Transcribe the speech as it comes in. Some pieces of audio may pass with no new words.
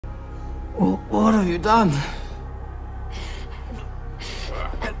What have you done?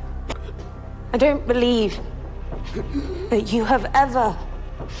 I don't believe that you have ever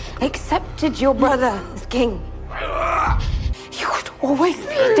accepted your brother as king. You would always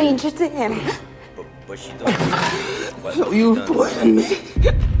be a danger to him. But she don't. So you threatened me?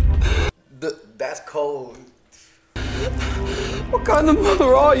 That's cold. What kind of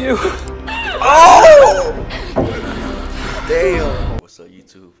mother are you? Oh! Damn. What's up,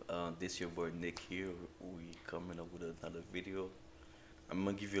 YouTube? This your boy Nick here. We coming up with another video. I'm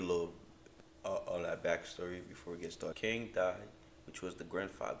gonna give you a little all that backstory before we get started. King died, which was the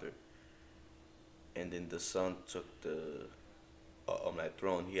grandfather, and then the son took the that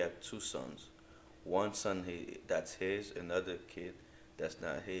throne. He had two sons. One son that's his, another kid that's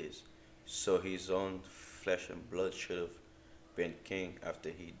not his. So his own flesh and blood should have been king after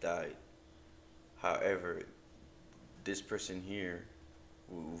he died. However, this person here,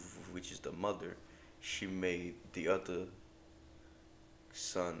 which is the mother, she made the other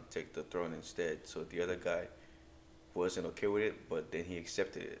son take the throne instead. So the other guy wasn't okay with it, but then he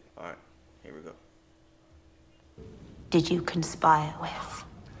accepted it. Alright, here we go. Did you conspire with?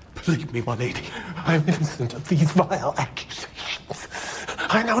 Believe me, my lady, I am innocent of these vile accusations.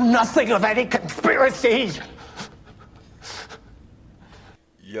 I know nothing of any conspiracy.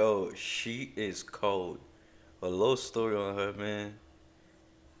 Yo, she is cold. A little story on her, man.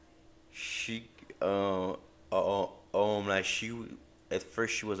 She, like at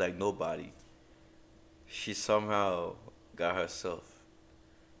first she was like nobody. She somehow got herself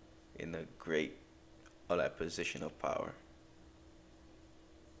in a great, position of power.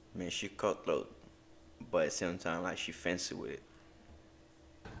 Man, she cutthroat, but at the same time, like, she fancy with it.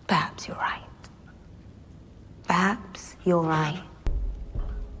 Perhaps you're right. Perhaps you're right.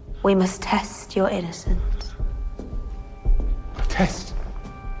 We must test your innocence. Test?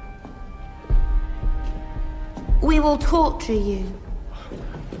 We will torture you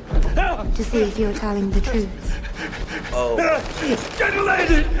to see if you're telling the truth. Oh. Gentle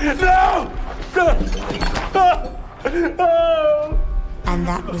lady! No! And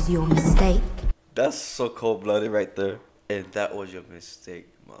that was your mistake. That's so cold-blooded right there. And that was your mistake,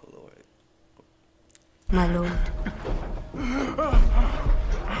 my lord. My lord.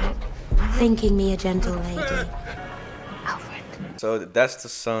 Thinking me a gentle lady. Alfred. So that's the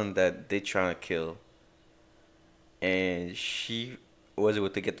son that they trying to kill. And she was able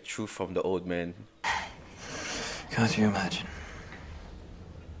to get the truth from the old man. Can't you imagine?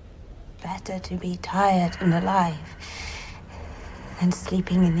 Better to be tired and alive than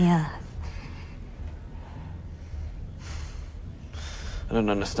sleeping in the earth. I don't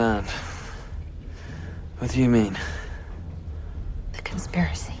understand. What do you mean? The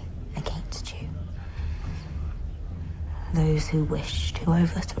conspiracy against you. Those who wish to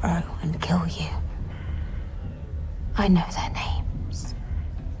overthrow and kill you. I know their names.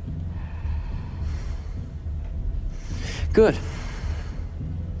 Good.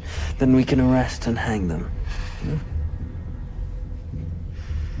 Then we can arrest and hang them.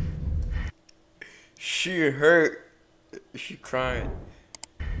 She hurt. She crying.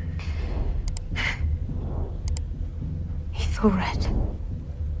 Red.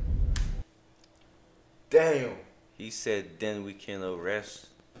 Damn. He said, then we can arrest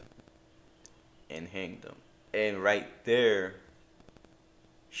and hang them. And right there,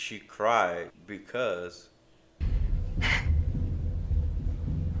 she cried because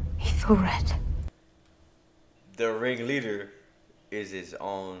Red. The ringleader is his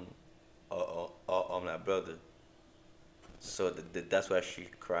own that brother. So that's why she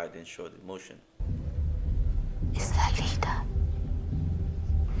cried and showed emotion. Is their leader.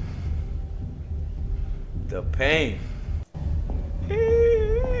 The pain.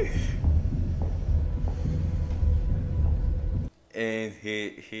 And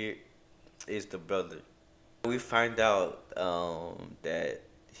he is the brother. We find out that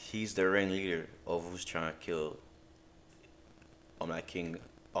he's the ringleader of who's trying to kill King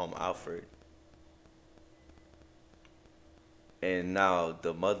Alfred. And now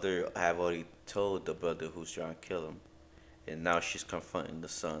the mother have already told the brother who's trying to kill him. And now she's confronting the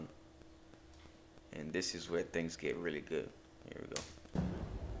son. And this is where things get really good. Here we go.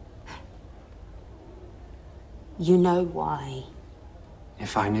 You know why?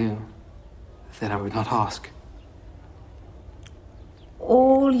 If I knew, then I would not ask.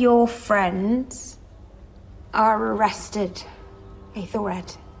 All your friends are arrested,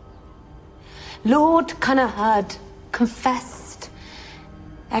 Aethelred. Lord Cunnerherd confessed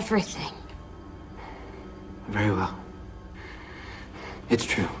everything. Very well. It's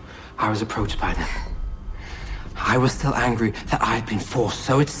true. I was approached by them. I was still angry that I had been forced,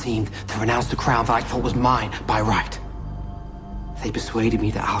 so it seemed, to renounce the crown that I thought was mine by right. They persuaded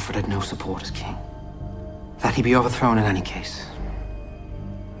me that Alfred had no support as king, that he'd be overthrown in any case,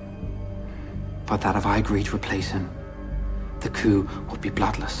 but that if I agreed to replace him, the coup would be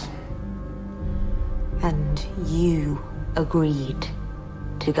bloodless. And you agreed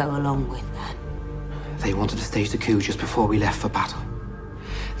to go along with that? They wanted to stage the coup just before we left for battle.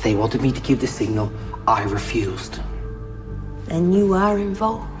 They wanted me to give the signal. I refused. Then you are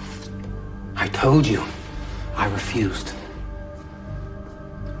involved. I told you, I refused.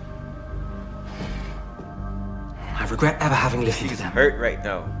 I regret ever having listened to them. Hurt right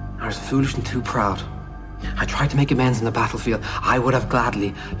now. I was foolish and too proud. I tried to make amends in the battlefield. I would have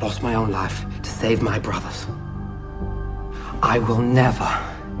gladly lost my own life to save my brothers. I will never,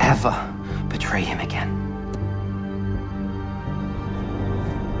 ever betray him again.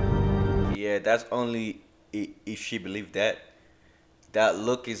 Yeah, that's only if she believed that. That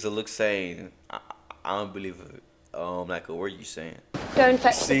look is a look saying, I don't believe it. Like a word you saying. Go and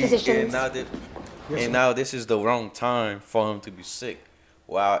fetch the physicians. And now this is the wrong time for him to be sick.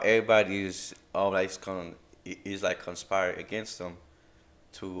 While everybody is like conspiring against him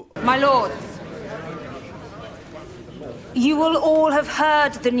to. My lords, you will all have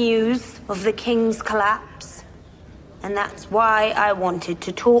heard the news of the king's collapse, and that's why I wanted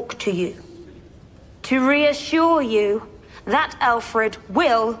to talk to you. To reassure you that Alfred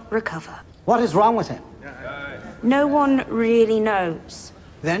will recover. What is wrong with him? No one really knows.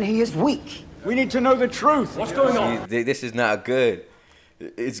 Then he is weak. We need to know the truth. What's going on? This is not good.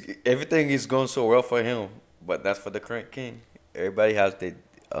 Everything is going so well for him, but that's for the current king. Everybody has their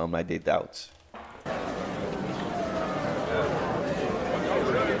their doubts.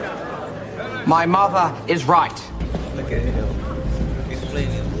 My mother is right. Look at him. He's playing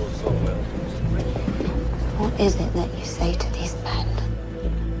his role so well. What is it that you say to these men?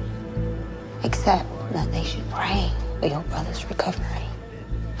 Except that they should pray for your brother's recovery.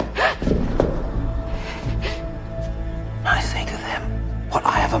 I say to them what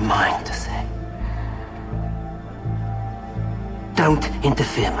I have a mind to say. Don't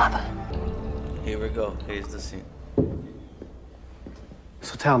interfere, Mother. Here we go. Here's the scene.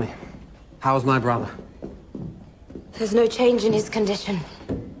 So tell me, how is my brother? There's no change in his condition.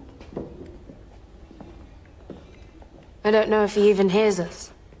 I don't know if he even hears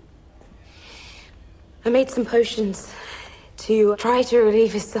us. I made some potions to try to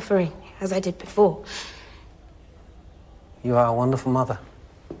relieve his suffering, as I did before. You are a wonderful mother.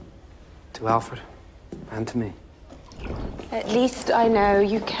 To Alfred, and to me. At least I know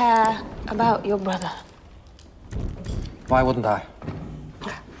you care about your brother. Why wouldn't I?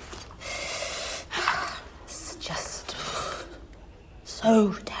 It's just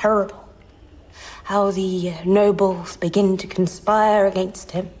so terrible how the nobles begin to conspire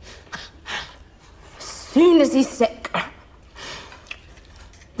against him. As soon as he's sick,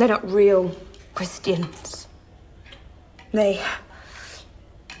 they're not real Christians. They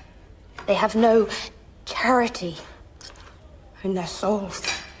have no charity in their souls.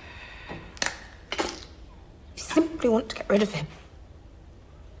 They simply want to get rid of him.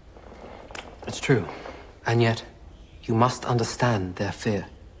 It's true. And yet, you must understand their fear.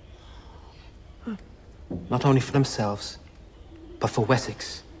 Not only for themselves, but for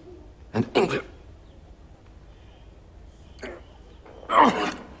Wessex and England.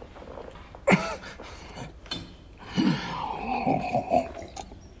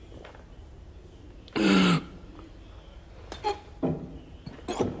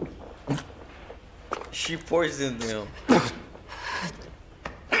 She poisoned him.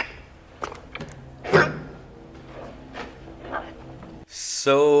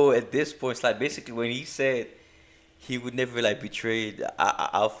 So at this point, it's like basically when he said he would never like betray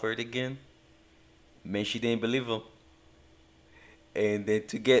Alfred again, man, she didn't believe him. And then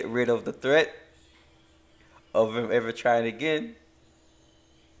to get rid of the threat of him ever trying again,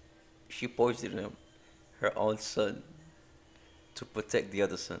 she poisoned him, her own son, to protect the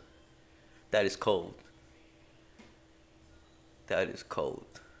other son. That is cold. That is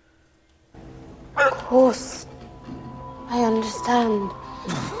cold. Of course, I understand.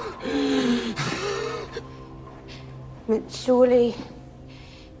 But surely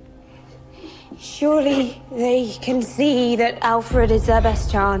they can see that Alfred is their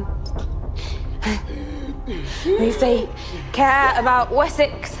best chance. If they care about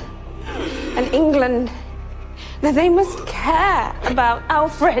Wessex and England, then they must care about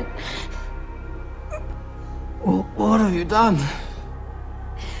Alfred. What have you done?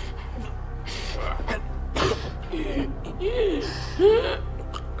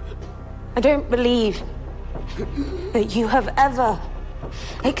 I don't believe that you have ever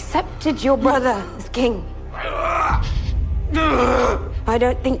accepted your brother as king. I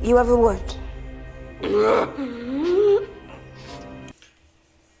don't think you ever would.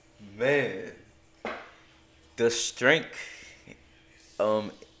 Man, the strength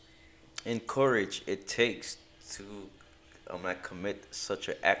and courage it takes to like commit such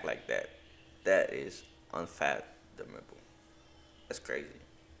an act like that, that is unfathomable. That's crazy.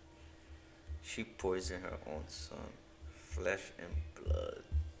 She poisoned her own son, flesh and blood.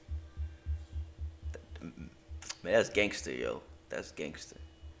 Man, that's gangster, yo. That's gangster.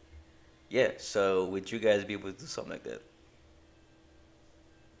 Yeah, so would you guys be able to do something like that?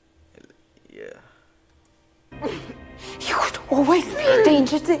 Yeah. You would always be a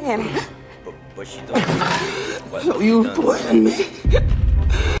danger to him. But she don't. So you poisoned me?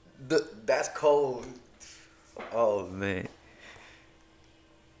 That's cold. Oh, man.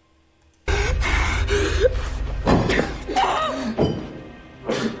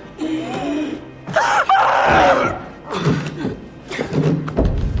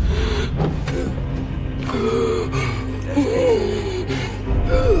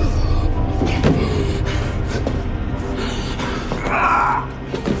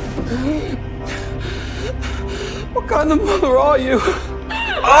 What kind of mother are you?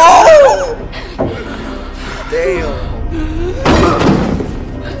 Oh! Damn.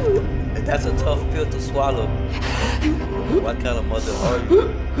 That's a tough pill to swallow. What kind of mother are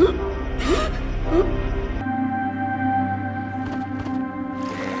you?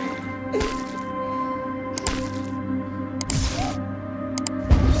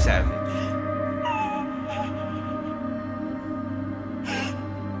 Savage.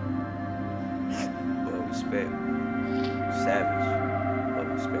 But respect. Savage. But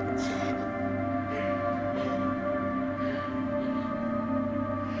respect and singing.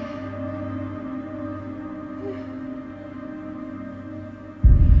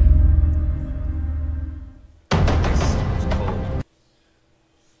 It's cold.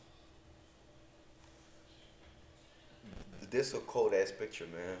 This a cold ass picture,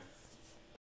 man.